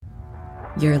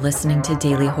You're listening to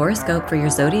Daily Horoscope for your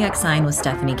zodiac sign with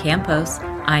Stephanie Campos.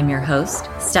 I'm your host,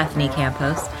 Stephanie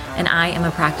Campos, and I am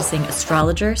a practicing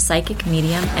astrologer, psychic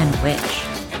medium, and witch.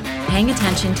 Paying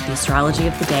attention to the astrology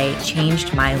of the day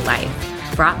changed my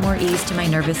life, brought more ease to my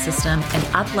nervous system, and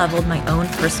up-leveled my own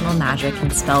personal magic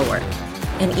and spell work.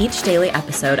 In each daily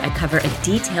episode, I cover a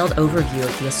detailed overview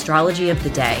of the astrology of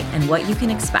the day and what you can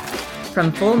expect.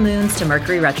 From full moons to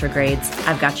Mercury retrogrades,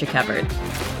 I've got you covered.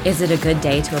 Is it a good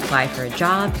day to apply for a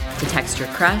job, to text your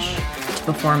crush, to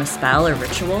perform a spell or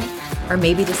ritual, or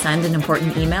maybe to send an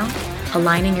important email?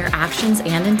 Aligning your actions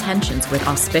and intentions with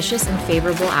auspicious and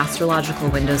favorable astrological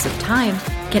windows of time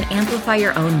can amplify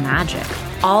your own magic,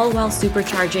 all while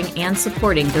supercharging and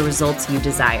supporting the results you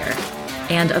desire.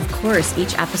 And of course,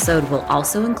 each episode will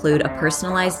also include a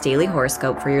personalized daily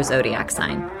horoscope for your zodiac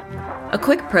sign. A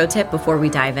quick pro tip before we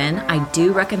dive in, I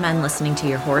do recommend listening to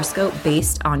your horoscope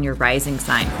based on your rising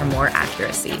sign for more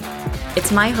accuracy.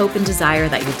 It's my hope and desire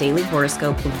that your daily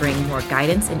horoscope will bring more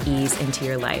guidance and ease into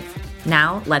your life.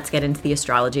 Now, let's get into the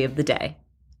astrology of the day.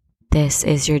 This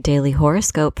is your daily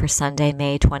horoscope for Sunday,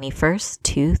 May 21st,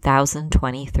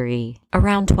 2023.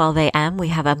 Around 12 a.m., we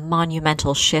have a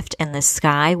monumental shift in the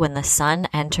sky when the sun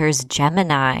enters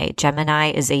Gemini.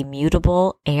 Gemini is a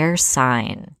mutable air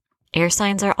sign. Air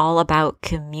signs are all about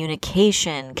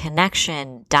communication,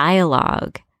 connection,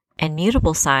 dialogue. And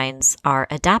mutable signs are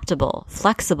adaptable,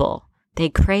 flexible. They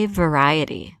crave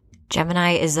variety.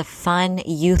 Gemini is a fun,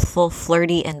 youthful,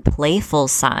 flirty, and playful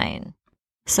sign.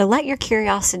 So let your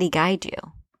curiosity guide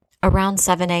you. Around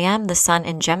 7 a.m., the sun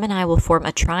in Gemini will form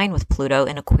a trine with Pluto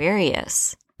in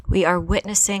Aquarius. We are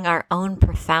witnessing our own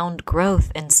profound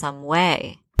growth in some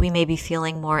way. We may be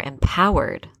feeling more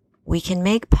empowered. We can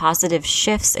make positive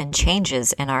shifts and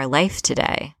changes in our life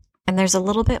today. And there's a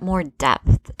little bit more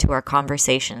depth to our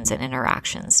conversations and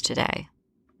interactions today.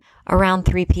 Around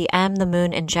 3 p.m., the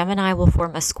moon in Gemini will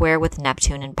form a square with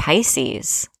Neptune in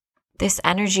Pisces. This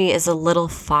energy is a little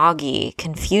foggy,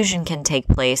 confusion can take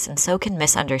place, and so can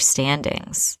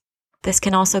misunderstandings. This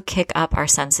can also kick up our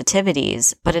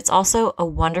sensitivities, but it's also a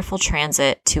wonderful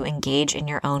transit to engage in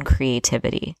your own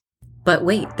creativity. But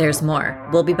wait, there's more.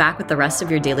 We'll be back with the rest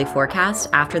of your daily forecast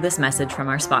after this message from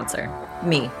our sponsor,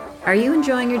 me. Are you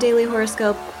enjoying your daily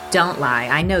horoscope? Don't lie,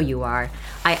 I know you are.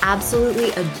 I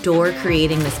absolutely adore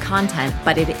creating this content,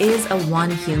 but it is a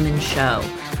one-human show.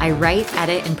 I write,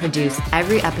 edit, and produce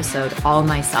every episode all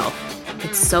myself.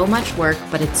 It's so much work,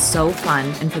 but it's so fun,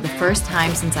 and for the first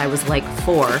time since I was like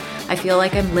 4, I feel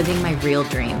like I'm living my real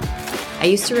dream. I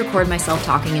used to record myself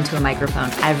talking into a microphone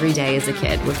every day as a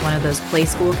kid with one of those play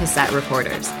school cassette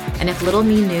recorders. And if little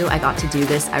me knew I got to do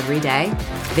this every day,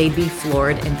 they'd be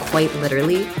floored and quite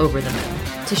literally over the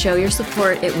moon. To show your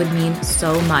support, it would mean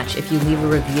so much if you leave a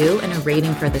review and a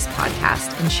rating for this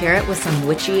podcast and share it with some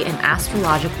witchy and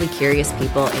astrologically curious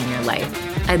people in your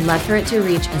life. I'd love for it to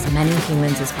reach as many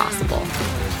humans as possible.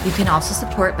 You can also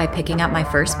support by picking up my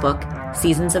first book,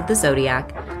 Seasons of the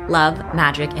Zodiac, Love,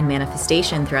 Magic, and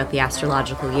Manifestation throughout the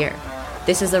astrological year.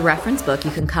 This is a reference book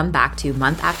you can come back to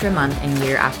month after month and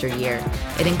year after year.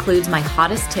 It includes my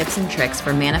hottest tips and tricks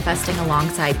for manifesting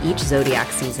alongside each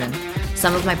zodiac season,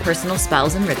 some of my personal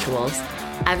spells and rituals,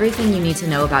 everything you need to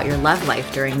know about your love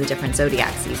life during the different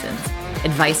zodiac seasons,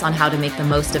 advice on how to make the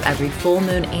most of every full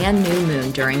moon and new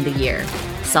moon during the year,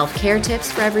 self-care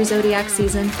tips for every zodiac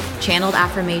season, channeled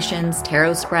affirmations,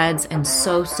 tarot spreads, and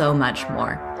so much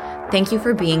more. Thank you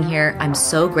for being here. I'm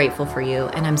so grateful for you,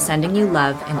 and I'm sending you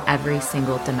love in every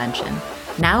single dimension.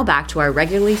 Now back to our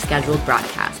regularly scheduled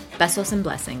broadcast. Besos and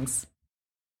blessings.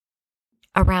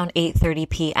 Around 8:30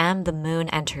 p.m., the moon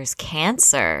enters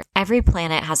Cancer. Every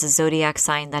planet has a zodiac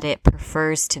sign that it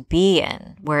prefers to be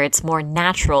in, where it's more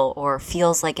natural or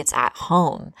feels like it's at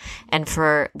home. And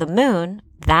for the moon,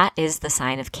 that is the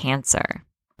sign of Cancer.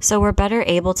 So we're better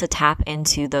able to tap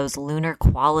into those lunar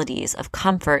qualities of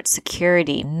comfort,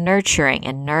 security, nurturing,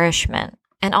 and nourishment,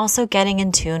 and also getting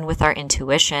in tune with our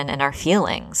intuition and our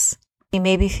feelings. We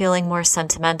may be feeling more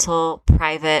sentimental,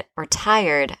 private, or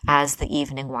tired as the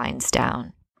evening winds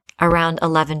down. Around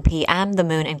 11 p.m., the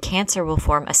moon in Cancer will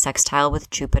form a sextile with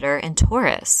Jupiter in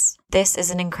Taurus. This is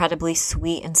an incredibly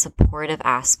sweet and supportive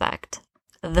aspect.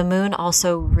 The moon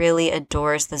also really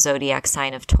adores the zodiac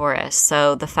sign of Taurus,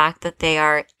 so the fact that they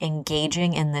are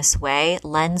engaging in this way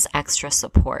lends extra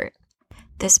support.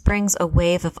 This brings a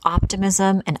wave of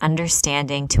optimism and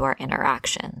understanding to our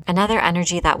interaction. Another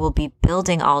energy that will be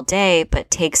building all day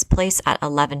but takes place at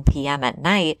 11 p.m. at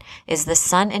night is the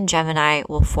sun in Gemini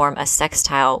will form a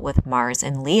sextile with Mars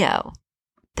in Leo.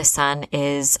 The sun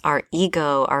is our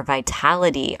ego, our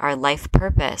vitality, our life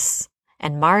purpose.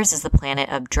 And Mars is the planet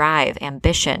of drive,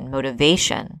 ambition,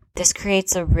 motivation. This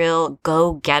creates a real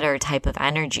go-getter type of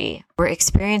energy. We're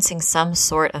experiencing some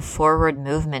sort of forward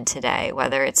movement today,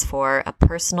 whether it's for a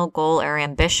personal goal or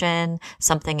ambition,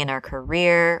 something in our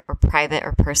career, or private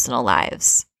or personal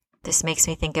lives. This makes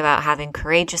me think about having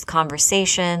courageous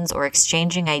conversations or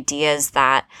exchanging ideas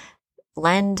that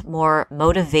lend more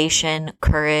motivation,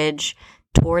 courage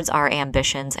towards our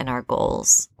ambitions and our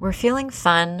goals. We're feeling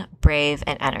fun, brave,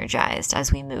 and energized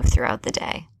as we move throughout the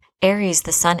day. Aries,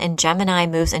 the sun in Gemini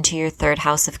moves into your third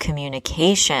house of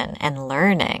communication and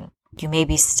learning. You may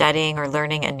be studying or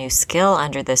learning a new skill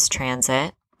under this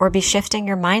transit, or be shifting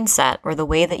your mindset or the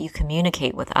way that you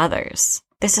communicate with others.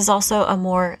 This is also a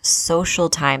more social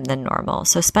time than normal,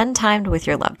 so spend time with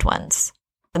your loved ones.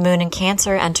 The moon in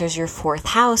Cancer enters your fourth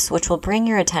house, which will bring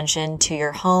your attention to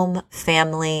your home,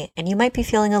 family, and you might be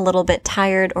feeling a little bit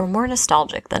tired or more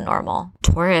nostalgic than normal.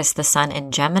 Taurus, the sun in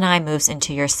Gemini moves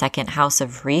into your second house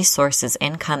of resources,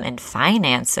 income, and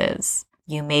finances.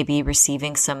 You may be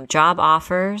receiving some job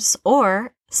offers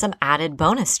or some added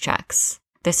bonus checks.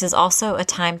 This is also a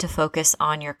time to focus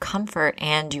on your comfort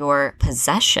and your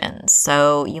possessions,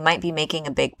 so you might be making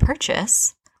a big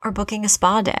purchase or booking a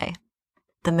spa day.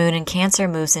 The moon in Cancer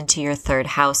moves into your third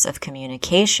house of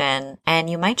communication, and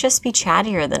you might just be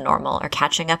chattier than normal or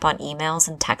catching up on emails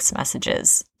and text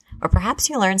messages. Or perhaps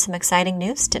you learned some exciting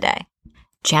news today.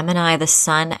 Gemini, the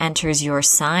sun enters your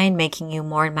sign, making you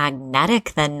more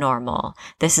magnetic than normal.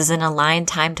 This is an aligned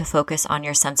time to focus on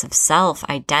your sense of self,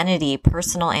 identity,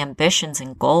 personal ambitions,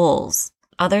 and goals.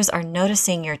 Others are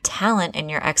noticing your talent and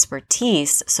your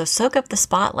expertise, so soak up the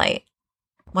spotlight.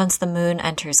 Once the moon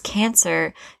enters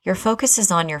Cancer, your focus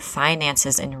is on your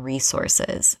finances and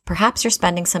resources. Perhaps you're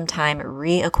spending some time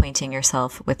reacquainting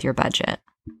yourself with your budget.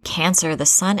 Cancer, the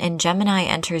sun in Gemini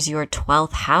enters your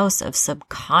 12th house of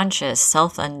subconscious,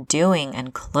 self-undoing,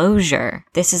 and closure.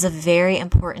 This is a very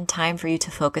important time for you to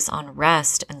focus on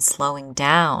rest and slowing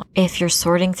down. If you're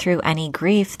sorting through any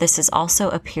grief, this is also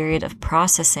a period of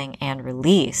processing and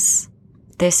release.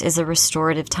 This is a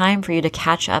restorative time for you to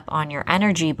catch up on your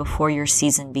energy before your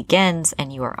season begins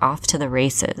and you are off to the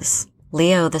races.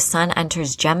 Leo, the sun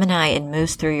enters Gemini and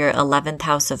moves through your 11th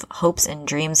house of hopes and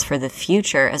dreams for the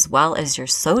future, as well as your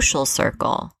social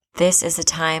circle. This is a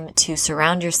time to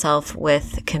surround yourself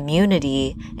with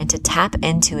community and to tap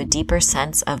into a deeper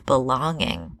sense of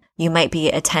belonging. You might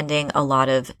be attending a lot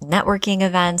of networking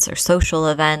events or social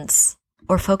events,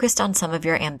 or focused on some of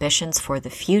your ambitions for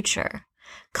the future.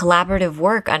 Collaborative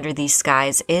work under these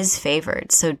skies is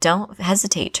favored, so don't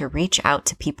hesitate to reach out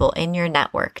to people in your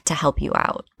network to help you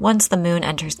out. Once the moon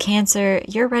enters Cancer,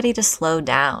 you're ready to slow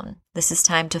down. This is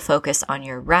time to focus on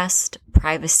your rest,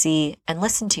 privacy, and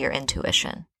listen to your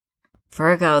intuition.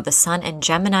 Virgo, the sun in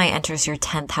Gemini enters your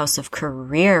 10th house of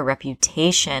career,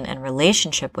 reputation, and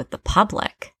relationship with the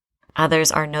public.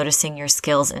 Others are noticing your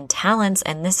skills and talents,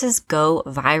 and this is go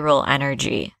viral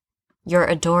energy. Your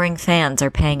adoring fans are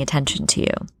paying attention to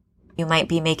you. You might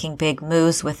be making big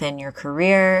moves within your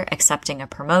career, accepting a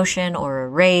promotion or a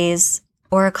raise,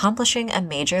 or accomplishing a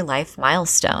major life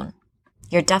milestone.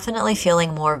 You're definitely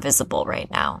feeling more visible right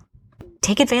now.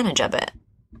 Take advantage of it.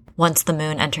 Once the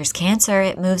moon enters Cancer,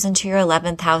 it moves into your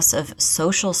 11th house of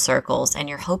social circles and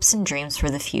your hopes and dreams for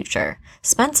the future.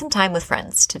 Spend some time with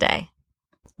friends today.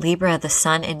 Libra, the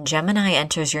sun in Gemini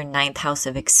enters your 9th house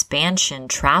of expansion,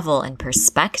 travel, and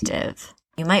perspective.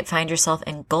 You might find yourself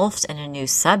engulfed in a new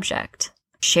subject,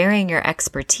 sharing your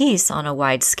expertise on a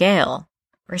wide scale,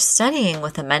 or studying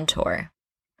with a mentor.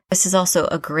 This is also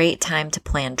a great time to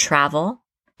plan travel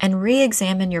and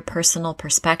re-examine your personal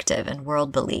perspective and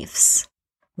world beliefs.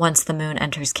 Once the moon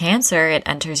enters Cancer, it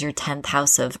enters your 10th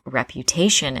house of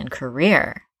reputation and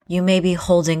career. You may be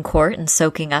holding court and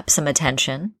soaking up some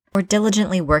attention, or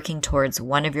diligently working towards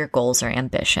one of your goals or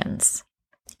ambitions.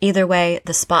 Either way,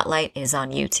 the spotlight is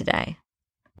on you today.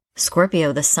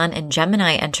 Scorpio, the sun in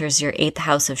Gemini enters your 8th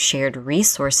house of shared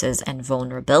resources and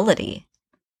vulnerability.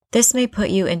 This may put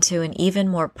you into an even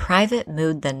more private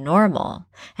mood than normal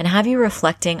and have you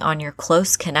reflecting on your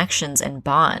close connections and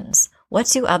bonds. What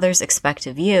do others expect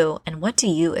of you, and what do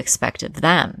you expect of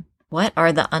them? What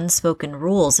are the unspoken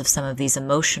rules of some of these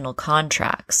emotional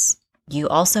contracts? You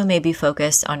also may be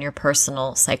focused on your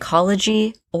personal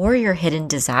psychology or your hidden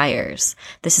desires.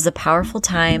 This is a powerful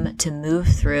time to move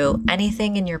through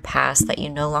anything in your past that you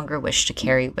no longer wish to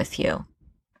carry with you.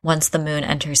 Once the moon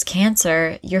enters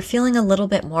Cancer, you're feeling a little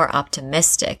bit more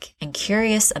optimistic and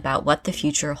curious about what the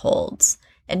future holds,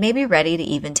 and maybe ready to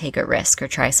even take a risk or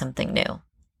try something new.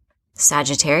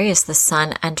 Sagittarius, the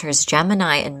sun enters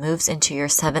Gemini and moves into your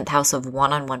 7th house of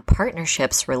one-on-one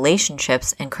partnerships,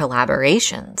 relationships, and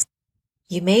collaborations.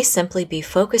 You may simply be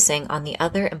focusing on the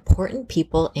other important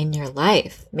people in your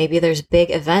life. Maybe there's big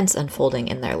events unfolding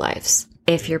in their lives.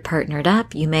 If you're partnered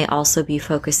up, you may also be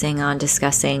focusing on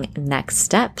discussing next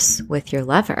steps with your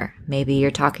lover. Maybe you're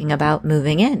talking about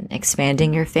moving in,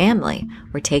 expanding your family,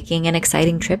 or taking an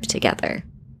exciting trip together.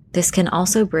 This can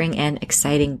also bring in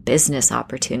exciting business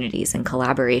opportunities and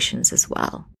collaborations as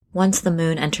well. Once the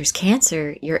moon enters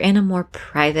Cancer, you're in a more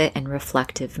private and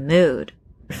reflective mood.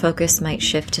 Your focus might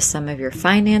shift to some of your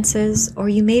finances, or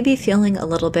you may be feeling a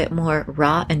little bit more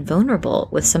raw and vulnerable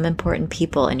with some important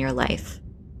people in your life.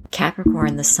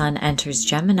 Capricorn, the sun enters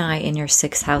Gemini in your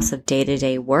 6th house of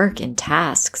day-to-day work and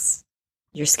tasks.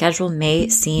 Your schedule may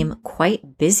seem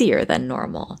quite busier than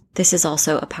normal. This is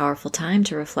also a powerful time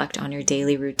to reflect on your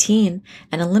daily routine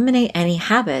and eliminate any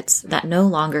habits that no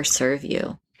longer serve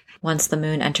you. Once the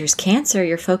moon enters Cancer,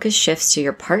 your focus shifts to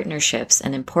your partnerships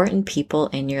and important people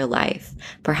in your life.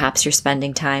 Perhaps you're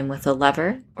spending time with a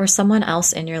lover, or someone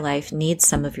else in your life needs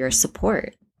some of your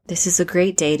support. This is a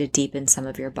great day to deepen some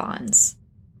of your bonds.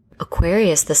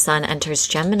 Aquarius, the sun enters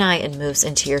Gemini and moves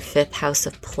into your 5th house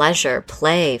of pleasure,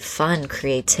 play, fun,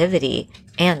 creativity,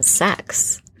 and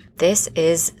sex. This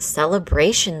is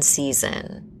celebration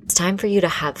season. It's time for you to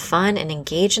have fun and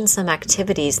engage in some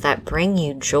activities that bring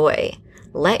you joy.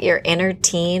 Let your inner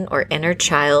teen or inner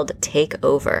child take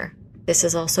over. This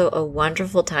is also a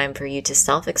wonderful time for you to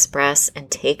self-express and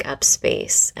take up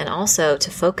space, and also to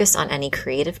focus on any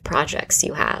creative projects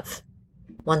you have.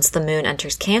 Once the moon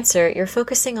enters Cancer, you're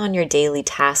focusing on your daily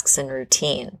tasks and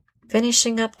routine,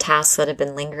 finishing up tasks that have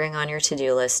been lingering on your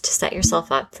to-do list to set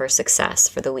yourself up for success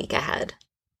for the week ahead.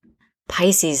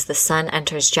 Pisces, the sun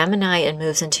enters Gemini and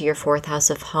moves into your 4th house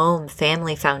of home,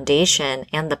 family, foundation,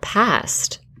 and the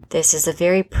past. This is a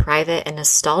very private and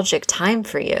nostalgic time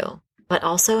for you, but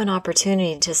also an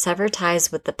opportunity to sever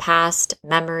ties with the past,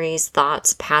 memories,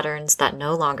 thoughts, patterns that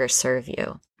no longer serve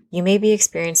you. You may be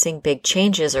experiencing big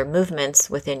changes or movements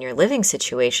within your living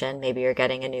situation. Maybe you're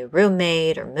getting a new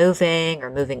roommate or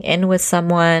moving in with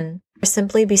someone, or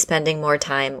simply be spending more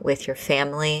time with your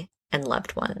family and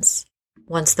loved ones.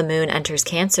 Once the moon enters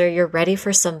Cancer, you're ready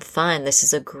for some fun. This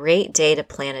is a great day to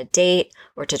plan a date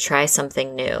or to try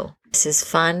something new. This is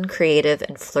fun, creative,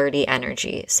 and flirty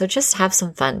energy, so just have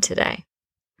some fun today.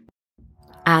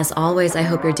 As always, I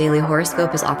hope your daily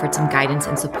horoscope has offered some guidance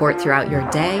and support throughout your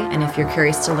day. And if you're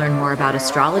curious to learn more about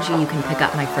astrology, you can pick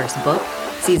up my first book,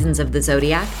 Seasons of the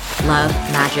Zodiac, Love,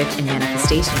 Magic, and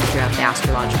Manifestation throughout the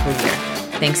astrological year.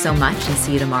 Thanks so much and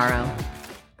see you tomorrow.